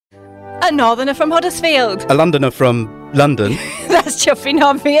A northerner from Huddersfield. A Londoner from London. That's chuffing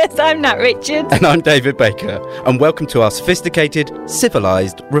obvious. I'm Nat Richards. And I'm David Baker. And welcome to our sophisticated,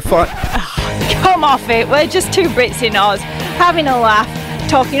 civilised, refined... Come off it. We're just two Brits in Oz, having a laugh,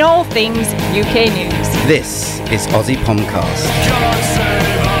 talking all things UK news. This is Aussie Pomcast.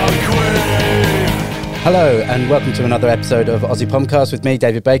 Hello, and welcome to another episode of Aussie Pomcast with me,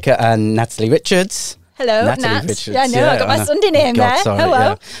 David Baker, and Natalie Richards. Hello, Natalie Nat. Richards. Yeah, I know, I got my Sunday name there. Sorry,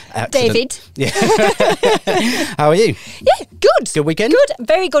 hello, yeah. David. Yeah. How are you? Yeah, good. Good weekend? Good,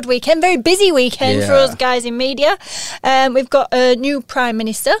 very good weekend, very busy weekend for us guys in media. We've got a new Prime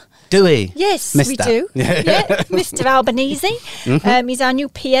Minister. Do we? Yes, Missed we that. do. Yeah, Mr. Albanese. Mm-hmm. He's our new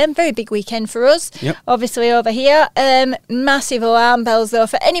PM. Very big weekend for us. Yep. Obviously over here. Massive alarm bells though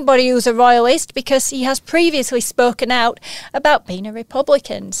for anybody who's a royalist, because he has previously spoken out about being a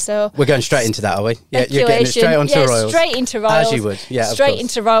Republican. So we're going straight into that, are we? Yeah, you're getting it straight onto Royals. Straight into Royals. As you would, yeah, of straight course.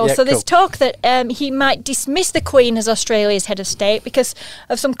 into Royals. Yeah, so there's cool. talk that he might dismiss the Queen as Australia's head of state because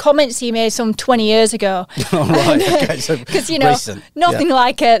of some comments he made some 20 years ago. Oh, right, okay, so Because, you know, recent. nothing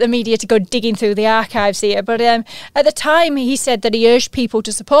like the media to go digging through the archives here. But at the time, he said that he urged people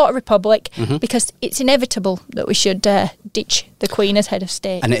to support a republic because it's inevitable that we should ditch the Queen as head of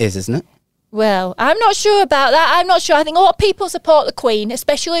state. And it is, isn't it? Well, I'm not sure about that. I'm not sure. I think a lot of people support the Queen,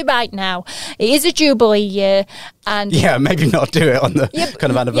 especially right now. It is a Jubilee year. And Yeah, maybe not do it on the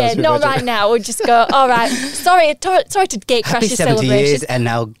kind of anniversary. Yeah, not budget. right now. We'll just go, all right, sorry to gate crash Happy your 70 celebration. years and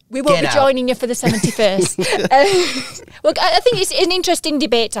now We won't get be out. joining you for the 71st. Look, I think it's an interesting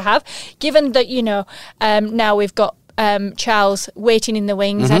debate to have, given that, you know, now we've got Charles waiting in the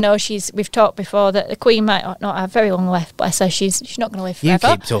wings. I know we've talked before that the Queen might not have very long left, bless her. She's not going to live You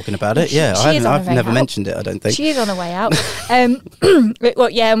forever. keep talking about it, yeah. She is on I've her way never out. mentioned it, I don't think. She is on her way out. Well,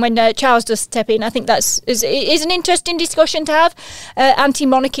 yeah, and when Charles does step in, I think it is an interesting discussion to have.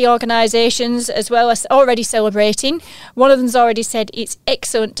 Anti-monarchy organisations as well as already celebrating. One of them's already said it's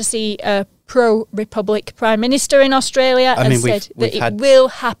excellent to see a pro-Republic Prime Minister in Australia, I and mean, said we've that had- it will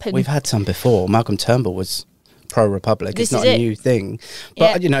happen. We've had some before. Malcolm Turnbull was pro-Republic. This It's not is a it. new thing.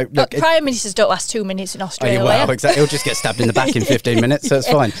 But, you know, look... But Prime Ministers don't last 2 minutes in Oh, Australia. yeah, well, exactly. He'll just get stabbed in the back in 15 minutes, so it's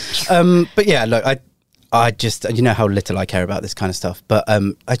fine. But yeah, look, I just, you know how little I care about this kind of stuff, but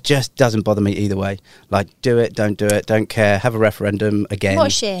it just doesn't bother me either way. Like, do it, don't care, have a referendum again. What a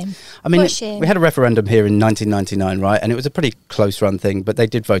shame. I mean, What a shame. we had a referendum here in 1999, right? And it was a pretty close run thing, but they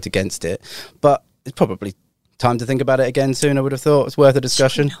did vote against it. But it's probably time to think about it again soon, I would have thought. It's worth a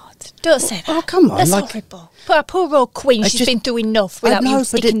discussion. Don't say that. Oh, come on. That's like, horrible. Poor old Queen, she's been through enough without you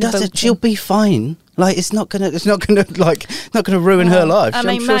sticking the boot in. She'll be fine. Like, it's not gonna ruin her life. I I'm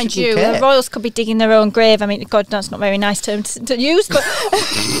mean, sure mind she you, can care. the royals could be digging their own grave. I mean, God, that's not a very nice term to use, but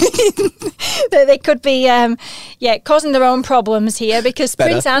they could be, causing their own problems here, because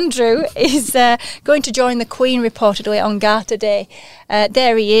Better. Prince Andrew is going to join the Queen reportedly on Garter Day.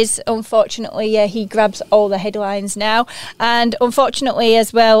 There he is. Unfortunately, he grabs all the headlines now, and unfortunately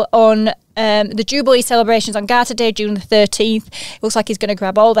as well on the Jubilee celebrations on Garter Day, June the 13th. It looks like he's going to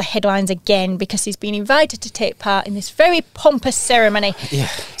grab all the headlines again because he's been invited to take part in this very pompous ceremony. Yeah.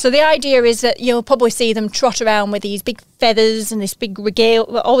 So the idea is that you'll probably see them trot around with these big feathers and this big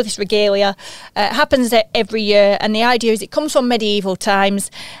all of this regalia. It happens every year, and the idea is it comes from medieval times.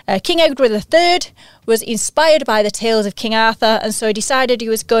 King Edward III was inspired by the tales of King Arthur, and so he decided he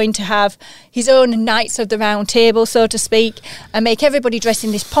was going to have his own Knights of the Round Table, so to speak, and make everybody dress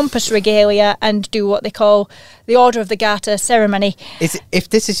in this pompous regalia and do what they call the Order of the Garter ceremony. If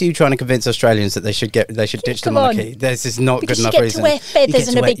this is you trying to convince Australians that they should ditch the Come on. monarchy, this is not Because good enough you get reason. to wear feathers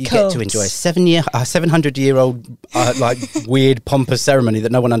and a big You coat. get to enjoy a 700-year-old weird pompous ceremony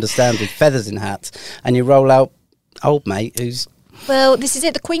that no one understands with feathers in hats, and you roll out old mate who's... Well, this is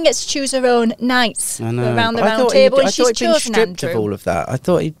it. The Queen gets to choose her own knights I know. around the I round thought table, he'd- and I she's thought he'd been chosen stripped Andrew. of all of that. I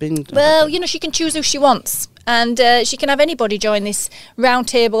thought he'd been... Well, you know, she can choose who she wants, and she can have anybody join this round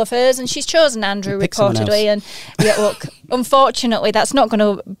table of hers, and she's chosen Andrew Pick someone reportedly. And yeah, look, unfortunately, that's not going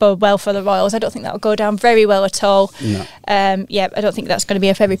to bode well for the royals. I don't think that will go down very well at all. No. I don't think that's going to be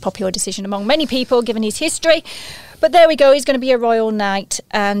a very popular decision among many people, given his history. But there we go. He's going to be a royal knight,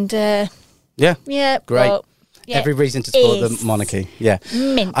 and Yeah. great. Well, every reason to support the monarchy. Yeah.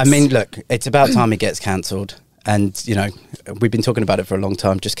 Mince. I mean, look, it's about time he gets cancelled. And, you know, we've been talking about it for a long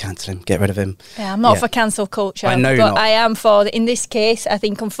time. Just cancel him. Get rid of him. Yeah, I'm not for cancel culture. I know you're but not. I am for, in this case, I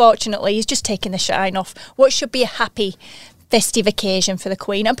think, unfortunately, he's just taking the shine off what should be a happy, festive occasion for the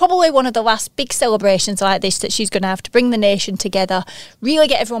Queen, and probably one of the last big celebrations like this that she's going to have to bring the nation together, really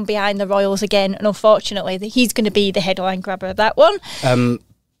get everyone behind the royals again, and unfortunately, he's going to be the headline grabber of that one.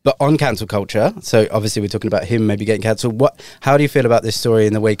 But on cancel culture, so obviously we're talking about him maybe getting cancelled. How do you feel about this story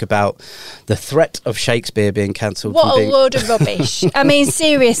in the week about the threat of Shakespeare being cancelled? What a load of rubbish. I mean,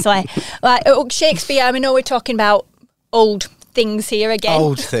 seriously. Like, Shakespeare, I mean, know we're talking about old things here again.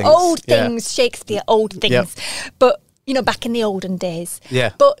 Old things. Old things, Shakespeare, old things. Yep. But, you know, back in the olden days.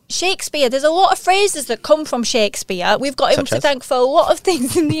 Yeah. But Shakespeare, there's a lot of phrases that come from Shakespeare. We've got him to thank for a lot of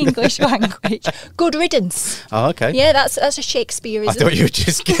things in the English language. Good riddance. Oh, okay. Yeah, that's a Shakespeareism. I thought you were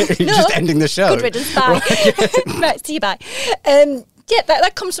just ending the show. Good riddance, bye. Right, see you, bye. Yeah,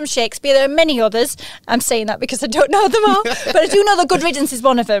 that comes from Shakespeare. There are many others. I'm saying that because I don't know them all. But I do know that good riddance is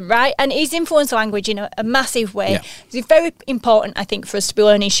one of them, right? And he's influenced language in a massive way. Yeah. It's very important, I think, for us to be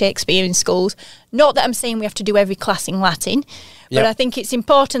learning Shakespeare in schools. Not that I'm saying we have to do every class in Latin, but I think it's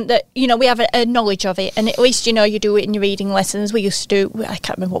important that, you know, we have a knowledge of it. And at least, you know, you do it in your reading lessons. We used to do, I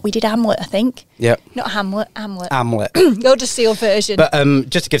can't remember what we did, Hamlet, I think. Yeah. Not Hamlet. You'll just see your version. But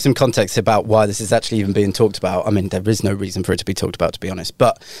just to give some context about why this is actually even being talked about, I mean, there is no reason for it to be talked about, to be honest.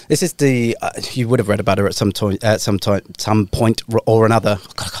 But this is the, you would have read about her at some point or another.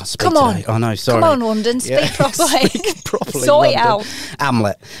 Oh, God, I can't speak Come today. on. Oh, no, sorry. Come on, London, speak properly. Speak properly, Sort it London.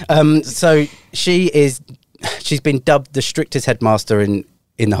 out. Hamlet. So she's been dubbed the strictest headmaster in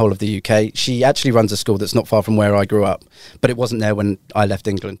the whole of the UK. She actually runs a school that's not far from where I grew up, but it wasn't there when I left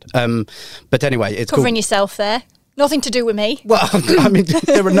England. But anyway, it's covering yourself there. Nothing to do with me. Well, I mean,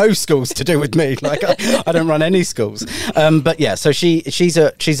 there are no schools to do with me. Like I don't run any schools. But yeah, so she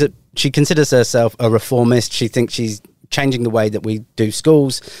considers herself a reformist. She thinks she's changing the way that we do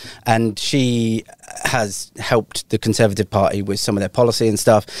schools, and she has helped the Conservative Party with some of their policy and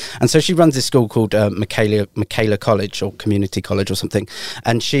stuff. And so she runs this school called Michaela College or Community College or something.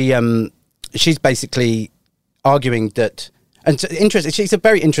 And she's basically arguing that. And she's a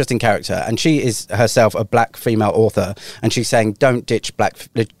very interesting character, and she is herself a black female author, and she's saying don't ditch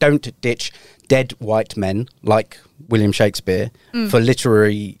dead white men like William Shakespeare for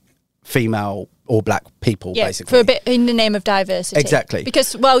literary female or black people, basically. For a bit in the name of diversity. Exactly.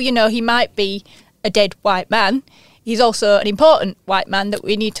 Because, well, you know, he might be a dead white man. He's also an important white man that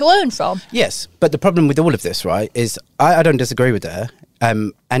we need to learn from. Yes, but the problem with all of this, right, is I don't disagree with her.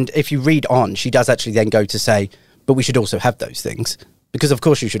 And if you read on, she does actually then go to say, but we should also have those things. Because, of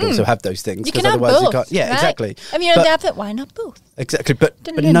course, you should also have those things. You can have both. You can't, yeah, right? Exactly. I mean, why not both? Exactly. But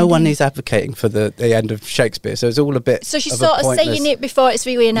no one is advocating for the end of Shakespeare. So it's all a bit. So she's sort of saying it before it's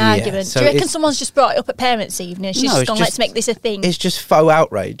really an argument. So do you reckon someone's just brought it up at parents' evening? She's just gone, let's make this a thing. It's just faux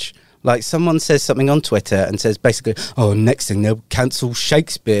outrage. Like, someone says something on Twitter and says basically, oh, next thing they'll cancel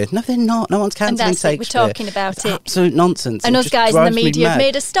Shakespeare. No, they're not. No one's cancelling Shakespeare. And that's it. We're talking about it's it. Absolute nonsense. And us guys in the media have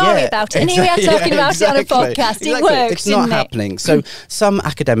made a story about it. And here we are talking about it on a podcast. It works, It's not happening. So some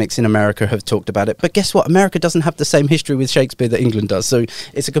academics in America have talked about it. But guess what? America doesn't have the same history with Shakespeare that England does. So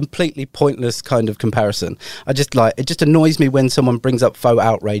it's a completely pointless kind of comparison. It just annoys me when someone brings up faux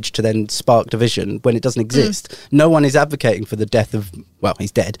outrage to then spark division when it doesn't exist. No one is advocating for the death of, well,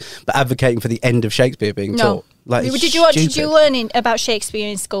 he's dead, but advocating for the end of Shakespeare being taught. Like, did you learn about Shakespeare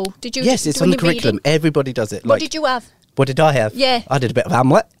in school? Yes, it's on the curriculum. Everybody does it. What did you have? What did I have? Yeah. I did a bit of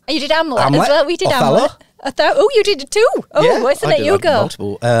Hamlet. And you did Hamlet as well? We did Hamlet. You did it too. Oh, yeah, wasn't it? You go.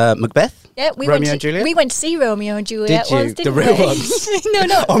 Multiple. Macbeth. Yeah, Romeo and Juliet. We went to see Romeo and Juliet did you? once, didn't the real ones?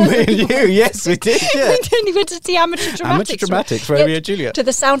 No. Oh, me and you. Yes, we did. Yeah. We went to see Amateur Dramatics. Romeo and Juliet. To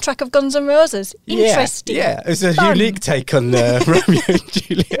the soundtrack of Guns N' Roses. Interesting. Yeah. It was a unique take on Romeo and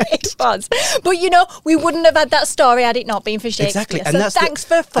Juliet. It was. But, you know, we wouldn't have had that story had it not been for Shakespeare. Exactly. And so thanks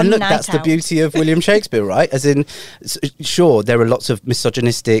for a fun night out. That's the beauty of William Shakespeare, right? As in, sure, there are lots of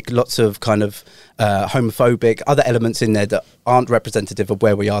misogynistic, lots of kind of homophobic, other elements in there that aren't representative of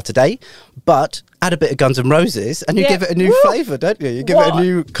where we are today, but add a bit of Guns N' Roses and you give it a new flavour, don't you? You give it a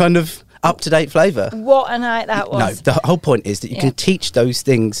new kind of up-to-date flavour. What a night that was. No, the whole point is that you can teach those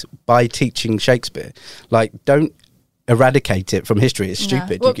things by teaching Shakespeare. Like, don't eradicate it from history. It's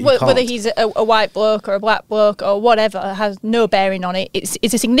stupid. You can't. Whether he's a white bloke or a black bloke or whatever has no bearing on it.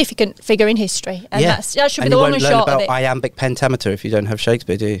 It's a significant figure in history. And that should be the long and short of it. You won't learn about iambic pentameter if you don't have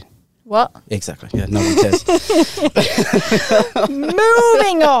Shakespeare, do you? What? Exactly. Yeah, no one cares.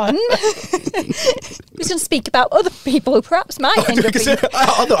 Moving on. We're going to speak about other people who perhaps might end up being...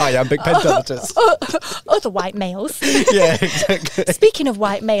 Other iambic pentameters. Other white males. Yeah, exactly. Speaking of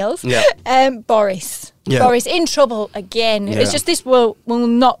white males, Boris. Yeah. Boris in trouble again. Yeah. It's just this will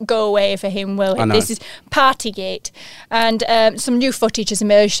not go away for him, will it? This is Partygate. And some new footage has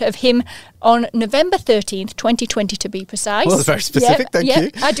emerged of him on November 13th, 2020 to be precise. Well, that's very specific, thank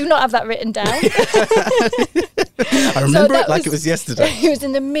you. I do not have that written down. I remember it like it was yesterday. He was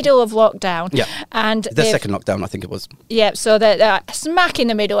in the middle of lockdown. Yeah. And the second lockdown, I think it was. Yeah, so they're smack in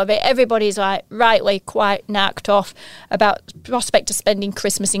the middle of it. Everybody's like rightly quite knocked off about the prospect of spending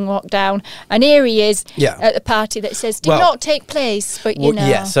Christmas in lockdown. And here he is at the party that says did not take place, but you know.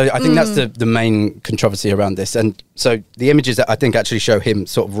 Yeah, so I think that's the main controversy around this. And so the images that I think actually show him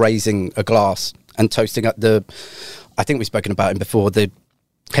sort of raising a glass and toasting up I think we've spoken about him before, the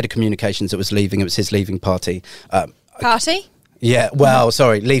head of communications that was leaving. It was his leaving party. Party? Yeah, well,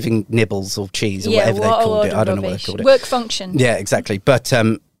 sorry, leaving nibbles or cheese or whatever they called it. I don't know what they called it. Work function. Yeah, exactly. But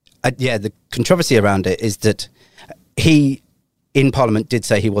the controversy around it is that he, in Parliament, did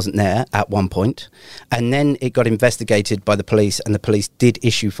say he wasn't there at one point, and then it got investigated by the police, and the police did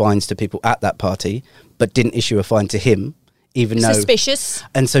issue fines to people at that party, but didn't issue a fine to him, even though... Suspicious.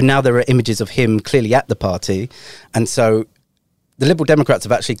 And so now there are images of him clearly at the party, and so... The Liberal Democrats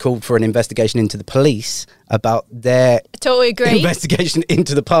have actually called for an investigation into the police about their investigation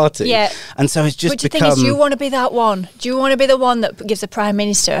into the party. Yeah. And so it's just But the thing is, do you want to be that one? Do you want to be the one that gives the Prime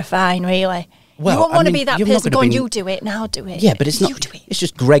Minister a fine, really? Well, you won't want to be that person going, you do it, now do it. Yeah, but it's not. It's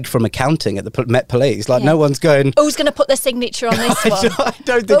just Greg from accounting at the Met Police. Like, no one's going... Who's going to put their signature on this one? I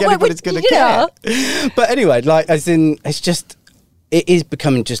don't think anybody's going to care. But anyway, like, as in, it's just... It is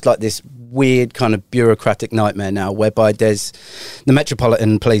becoming just like this weird kind of bureaucratic nightmare now, whereby there's the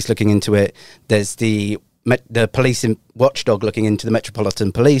Metropolitan Police looking into it, there's the police watchdog looking into the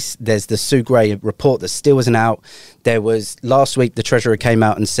Metropolitan Police, there's the Sue Gray report that still isn't out. There was last week the Treasurer came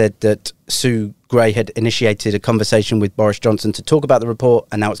out and said that Sue Gray had initiated a conversation with Boris Johnson to talk about the report,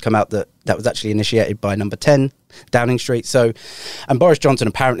 and now it's come out that was actually initiated by Number 10 Downing Street. So, and Boris Johnson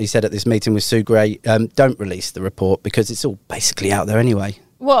apparently said at this meeting with Sue Gray, don't release the report because it's all basically out there anyway.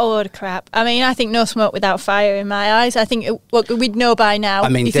 What a load of crap. I mean, I think no smoke without fire in my eyes. I think we'd know by now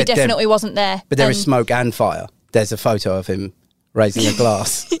if he definitely wasn't there. But there is smoke and fire. There's a photo of him raising a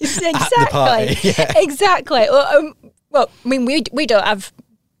glass exactly. at the party. Yeah. Exactly. Well, I mean, we don't have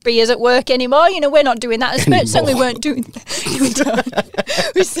beers at work anymore. You know, we're not doing that. Certainly weren't doing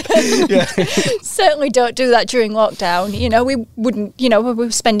that. We certainly don't do that during lockdown. You know, we wouldn't, you know, we were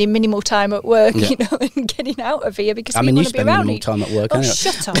spending minimal time at work, you know, and getting out of here because we want to be around minimal time at work. Oh, anyway.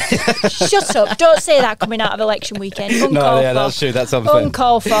 shut up. Shut up. Don't say that coming out of election weekend. That's true. That's unfair.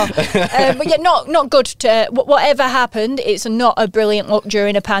 Uncalled for. But yeah, not good to, whatever happened, it's not a brilliant look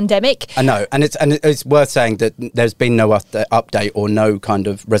during a pandemic. I know. And it's worth saying that there's been no update or no kind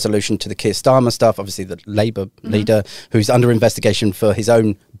of resolution to the Keir Starmer stuff, obviously the Labour leader who's under investigation for his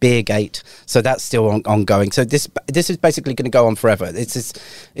own Beergate, so that's still ongoing. So this is basically going to go on forever. It's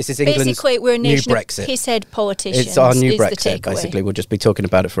England's basically we're a nation new Brexit. Of pisshead politicians. It's our new Brexit. Basically, we'll just be talking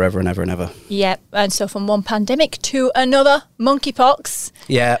about it forever and ever and ever. Yeah, and so from one pandemic to another, monkeypox.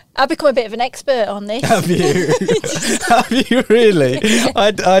 Yeah, I've become a bit of an expert on this. Have you? Have you really?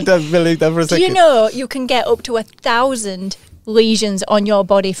 I don't believe that for a second. Do you know you can get up to 1,000 lesions on your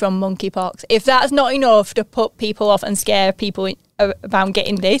body from monkeypox? If that's not enough to put people off and scare people about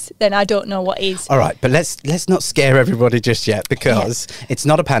getting this, then I don't know what is. All right, but let's not scare everybody just yet, because it's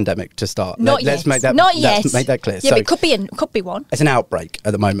not a pandemic to start. Let's make that clear. Yeah, so, but it could be one. It's an outbreak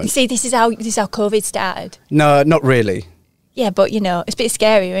at the moment. You see, this is how COVID started. No, not really. Yeah, but you know, it's a bit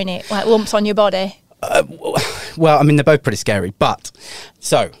scary, isn't it? Like lumps on your body. Well, I mean, they're both pretty scary. But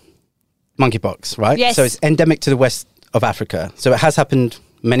so monkeypox, right? Yes. So it's endemic to the west of Africa. So it has happened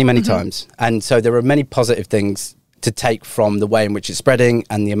many times. And so there are many positive things to take from the way in which it's spreading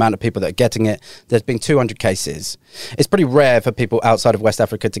and the amount of people that are getting it. There's been 200 cases. It's pretty rare for people outside of West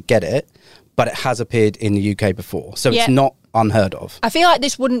Africa to get it, but it has appeared in the UK before. So it's not unheard of. I feel like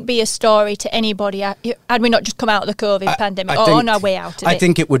this wouldn't be a story to anybody had we not just come out of the COVID pandemic or on our way out of it. I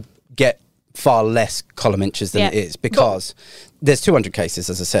think it would get far less column inches than it is, because there's 200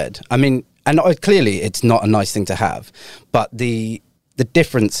 cases, as I said. I mean, and clearly it's not a nice thing to have, but the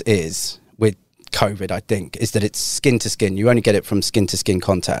difference is with COVID, I think, is that it's skin to skin. You only get it from skin to skin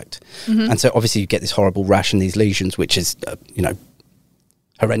contact. And so obviously you get this horrible rash and these lesions, which is,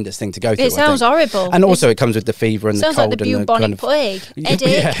 horrendous thing to go through. It sounds horrible. And also it comes with the fever and the cold. Sounds like the bubonic plague.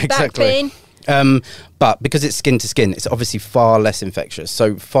 Headache, back pain. But because it's skin to skin, it's obviously far less infectious.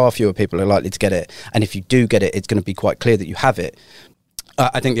 So far fewer people are likely to get it. And if you do get it, it's going to be quite clear that you have it.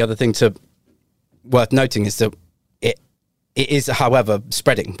 I think the other thing worth noting is that it is, however,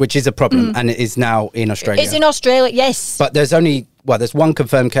 spreading, which is a problem, and it is now in Australia. It's in Australia, yes. But there's only well, there's one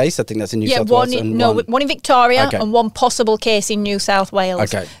confirmed case. I think that's in New South one Wales. one in Victoria Okay. and one possible case in New South Wales.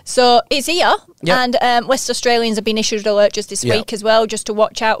 Okay. So it's here, Yep. and West Australians have been issued an alert just this Yeah. week as well, just to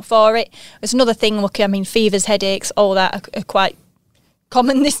watch out for it. There's another thing. Look, I mean, fevers, headaches, all that are quite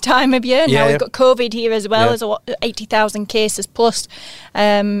common this time of year. Now we've got COVID here as well. There's 80,000 cases plus.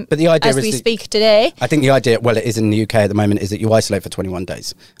 But the idea as is we speak today. I think the idea, well, it is in the UK at the moment, is that you isolate for 21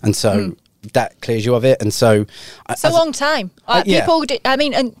 days, and so that clears you of it. And so it's a long time. People, I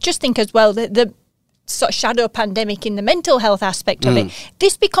mean, and just think as well the sort of shadow pandemic in the mental health aspect of it.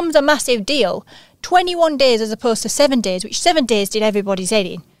 This becomes a massive deal. 21 days as opposed to 7 days, which 7 days did everybody's head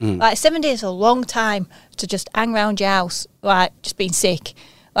in. Like 7 days is a long time to just hang around your house, like just being sick,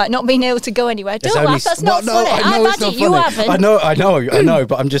 like not being able to go anywhere. Don't laugh, that's not funny. I've had it, you haven't. I know,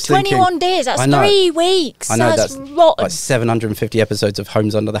 but I'm just 21 days, that's 3 weeks. I know, that's that's rotten. like 750 episodes of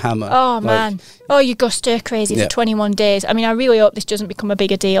Homes Under the Hammer. Oh, man. Oh, you go stir crazy for 21 days. I mean, I really hope this doesn't become a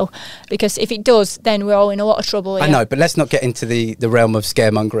bigger deal, because if it does, then we're all in a lot of trouble here. I know, but let's not get into the realm of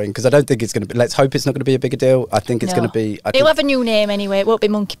scaremongering, because I don't think it's going to be. Let's hope it's not going to be a bigger deal. I think it's going to be. It'll have a new name anyway. It won't be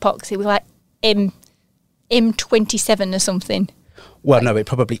monkeypox. It'll be like M27 or something. Well, no, it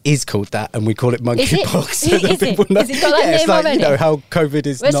probably is called that, and we call it monkeypox. So that people know. Is it got that name it's like, already? You know how COVID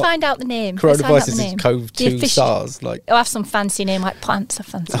is. Let's not find out the name. Coronavirus is CoV-2 SARS. Like, it'll have some fancy name, like plants or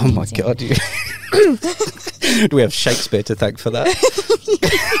fancy. Oh my God! Do we have Shakespeare to thank for that?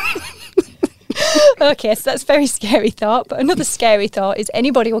 Okay, so that's a very scary thought. But another scary thought is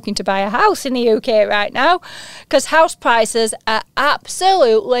anybody looking to buy a house in the UK right now, because house prices are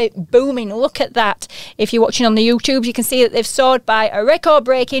absolutely booming. Look at that. If you're watching on the YouTube, you can see that they've soared by a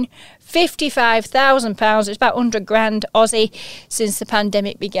record-breaking £55,000. It's about 100 grand Aussie since the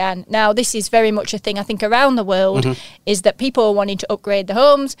pandemic began. Now, this is very much a thing, I think, around the world, is that people are wanting to upgrade their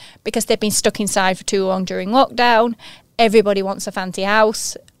homes because they've been stuck inside for too long during lockdown. Everybody wants a fancy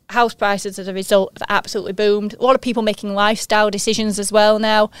house. House prices as a result have absolutely boomed. A lot of people making lifestyle decisions as well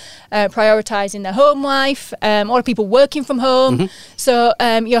now, prioritising their home life. A lot of people working from home. So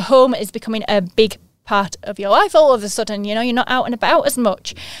your home is becoming a big part of your life all of a sudden. You know, you're not out and about as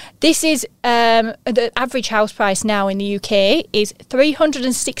much. This is the average house price now in the UK is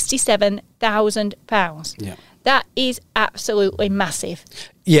 £367,000. Yeah. That is absolutely massive.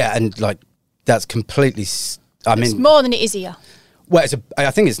 Yeah, and like that's completely. It's more than it is here. Well,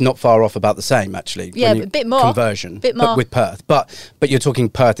 I think it's not far off about the same, actually. Yeah, but a bit more. Conversion. Bit more. But with Perth. But you're talking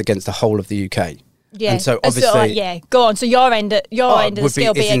Perth against the whole of the UK. Yeah. And so obviously... go on. So your end of the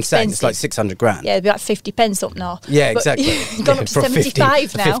scale be it's insane. expensive. It's like 600 grand. Yeah, it'd be like 50 pence up north. Yeah, But exactly. gone up to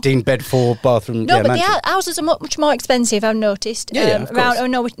 75 now. 15 bed, 4 bathroom. No, yeah, but mansion. the houses are much more expensive, I've noticed. Yeah, of course. I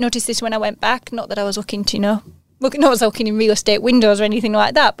noticed this when I went back. Not that I was looking to, not I was looking in real estate windows or anything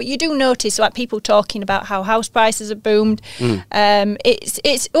like that, but you do notice like people talking about how house prices have boomed.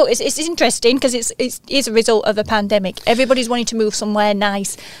 It's interesting because it's a result of the pandemic. Everybody's wanting to move somewhere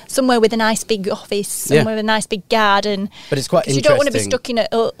nice, somewhere with a nice big office, somewhere with a nice big garden. But it's quite interesting. You don't want to be stuck in a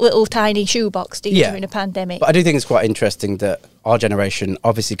little tiny shoebox, do you, during a pandemic? But I do think it's quite interesting that our generation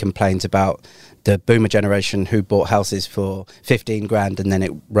obviously complains about the boomer generation who bought houses for 15 grand and then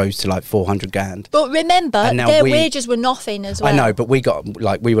it rose to like 400 grand. But remember, their wages were nothing as well. I know, but we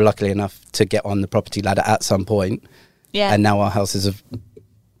were lucky enough to get on the property ladder at some point. Yeah. And now our houses have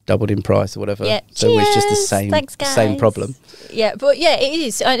doubled in price or whatever. Yeah. So Cheers. it's just the same problem. Yeah, but yeah, it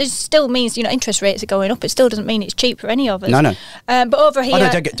is. It still means, interest rates are going up. It still doesn't mean it's cheap for any of us. No. But over here... Oh,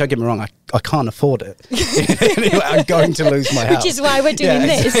 no, don't get me wrong. I can't afford it. Anyway, I'm going to lose my house. Which is why we're doing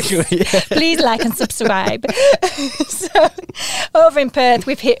this. Exactly, yeah. Please like and subscribe. So, over in Perth,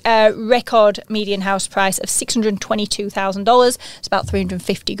 we've hit a record median house price of $622,000. It's about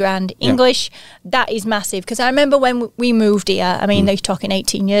 350 grand English. Yeah. That is massive. Because I remember when we moved here, I mean, they're talking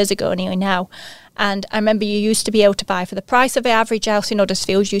 18 years ago nearly now. And I remember you used to be able to buy, for the price of the average house in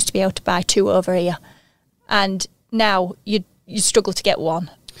Huddersfield, you used to be able to buy 2 over here. And now you struggle to get 1.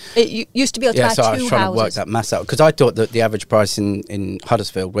 It used to be able to buy 2 houses. Yeah, so I was trying to work that maths out. Because I thought that the average price in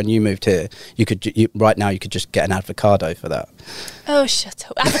Huddersfield, when you moved here, right now you could just get an avocado for that. Oh, shut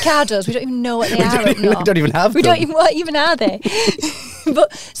up. Avocados, we don't even know what they are. We don't even have them. We don't even, what even are they?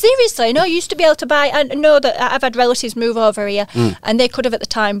 But seriously, no, you used to be able to buy, I know that I've had relatives move over here and they could have at the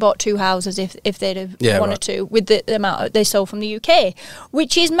time bought 2 houses if they'd have wanted to, with the amount they sold from the UK,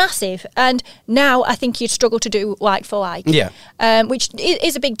 which is massive. And now I think you'd struggle to do like for like. Yeah. Which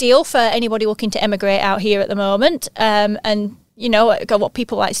is a big deal for anybody looking to emigrate out here at the moment. And what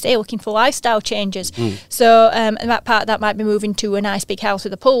people like to say, looking for lifestyle changes. So and that part of that might be moving to a nice big house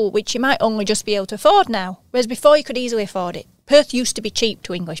with a pool, which you might only just be able to afford now. Whereas before you could easily afford it. Perth used to be cheap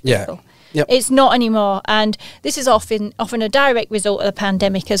to English people. Yep. It's not anymore. And this is often a direct result of the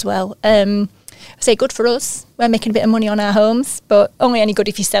pandemic as well. I say good for us. We're making a bit of money on our homes, but only any good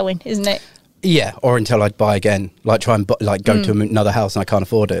if you're selling, isn't it? Yeah, or until I buy again, like try and go to another house and I can't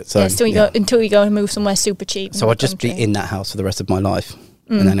afford it. So until you go and move somewhere super cheap. So I'd just be in that house for the rest of my life.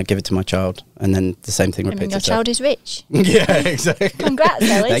 And then I give it to my child, and then the same thing repeats itself. Your child is rich. Yeah, exactly. Congrats,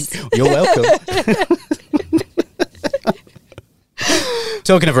 Ellis. You're welcome.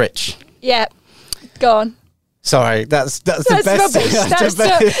 Talking of rich. Yeah, go on. Sorry, that's the best.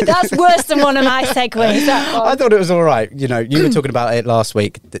 Rubbish. That's worse than one of my segues. I thought it was all right. You know, you were talking about it last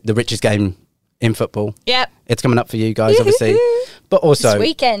week, the richest game in football. Yep. It's coming up for you guys, obviously. But also, this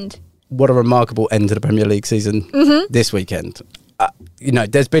weekend. What a remarkable end to the Premier League season this weekend. You know,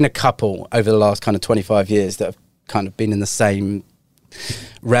 there's been a couple over the last kind of 25 years that have kind of been in the same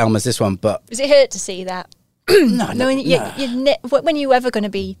realm as this one. But does it hurt to see that? No. When are you ever going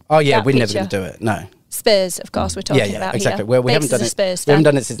to be? Oh yeah, we're never going to do it. No. Spurs, of course, we're talking about exactly. here. Well, we haven't done it. Spurs we haven't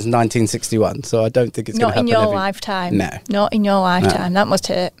done it since 1961, so I don't think it's going to happen. Not in your lifetime. No, not in your lifetime. No. That must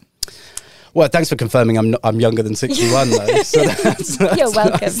hurt. Well, thanks for confirming I'm younger than 61 though. So that's You're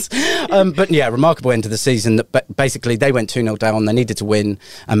welcome. Nice. But yeah, remarkable end to the season. That basically they went 2-0 down. They needed to win,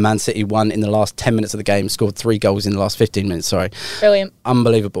 and Man City won in the last 10 minutes of the game. Scored 3 goals in the last 15 minutes. Sorry, brilliant,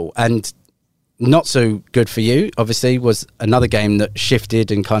 unbelievable. And not so good for you, obviously, was another game that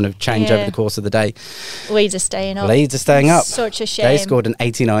shifted and kind of changed over the course of the day. Leeds are staying up. Such a shame. They scored an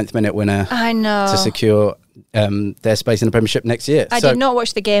 89th minute winner. I know. To secure their space in the Premiership next year. I did not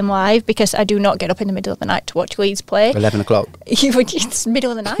watch the game live because I do not get up in the middle of the night to watch Leeds play. 11 o'clock. It's middle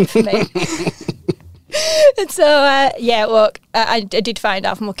of the night for me. And so, look, I did find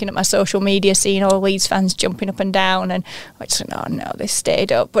out from looking at my social media, seeing all Leeds fans jumping up and down, and I just thought, no, they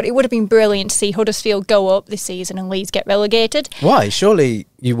stayed up. But it would have been brilliant to see Huddersfield go up this season and Leeds get relegated. Why? Surely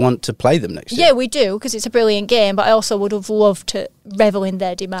you want to play them next year? Yeah, we do, because it's a brilliant game, but I also would have loved to revel in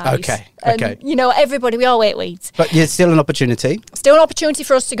their demise. Okay. And, you know, everybody, we all hate Leeds. But yeah, still an opportunity. Still an opportunity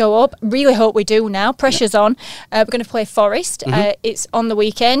for us to go up. Really hope we do now. Pressure's on. We're going to play Forest. It's on the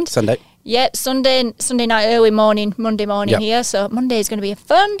weekend. Sunday. Yeah, Sunday night, early morning, Monday morning here. So Monday is going to be a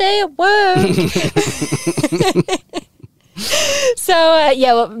fun day at work. So,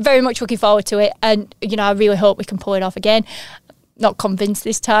 we're very much looking forward to it. And, you know, I really hope we can pull it off again. Not convinced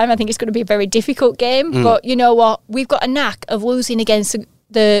this time. I think it's going to be a very difficult game. But you know what? We've got a knack of losing against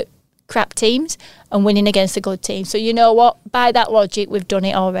the crap teams and winning against a good team. So you know what? By that logic, we've done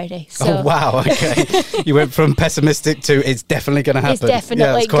it already. So. Oh, wow. Okay. You went from pessimistic to it's definitely going to happen. It's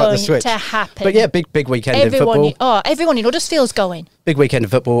definitely going to happen. But yeah, big weekend in football. Everyone in Huddersfield's going. Big weekend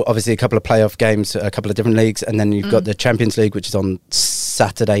of football. Obviously, a couple of playoff games, a couple of different leagues. And then you've got the Champions League, which is on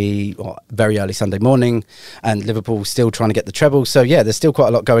Saturday or very early Sunday morning. And Liverpool still trying to get the treble. So yeah, there's still quite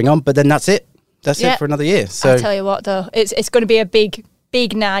a lot going on. But then that's it. That's it for another year. So I'll tell you what, though. It's going to be a big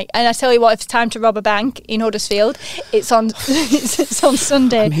night, and I tell you what, if it's time to rob a bank in Huddersfield, it's on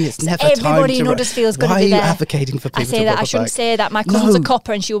Sunday. I mean, it's never everybody time in Huddersfield's going to be there. Why are you advocating for people to rob a bank? I shouldn't say that. My cousin's a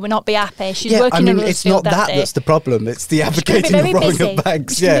copper and she will not be happy. She's working in Huddersfield it's not that day. That's the problem. It's the advocating of robbing of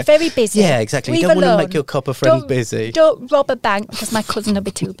banks. She's going to be very busy. Yeah, exactly. You don't want to make your copper friend busy. Don't rob a bank because my cousin will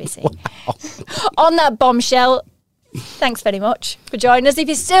be too busy. Wow. On that bombshell, thanks very much for joining us. If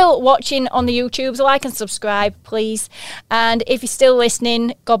you're still watching on the YouTubes, like and subscribe, please. And if you're still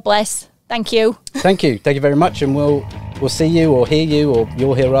listening, God bless. Thank you. Thank you very much, and we'll see you or hear you or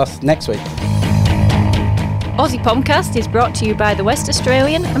you'll hear us next week. Aussie Pomcast is brought to you by the West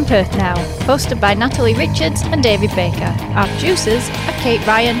Australian and Perth Now, hosted by Natalie Richards and David Baker. Our producers are Kate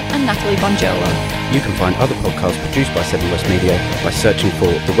Ryan and Natalie Bonjolo. You can find other podcasts produced by 7 West Media by searching for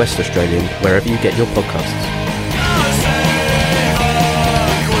The West Australian wherever you get your podcasts.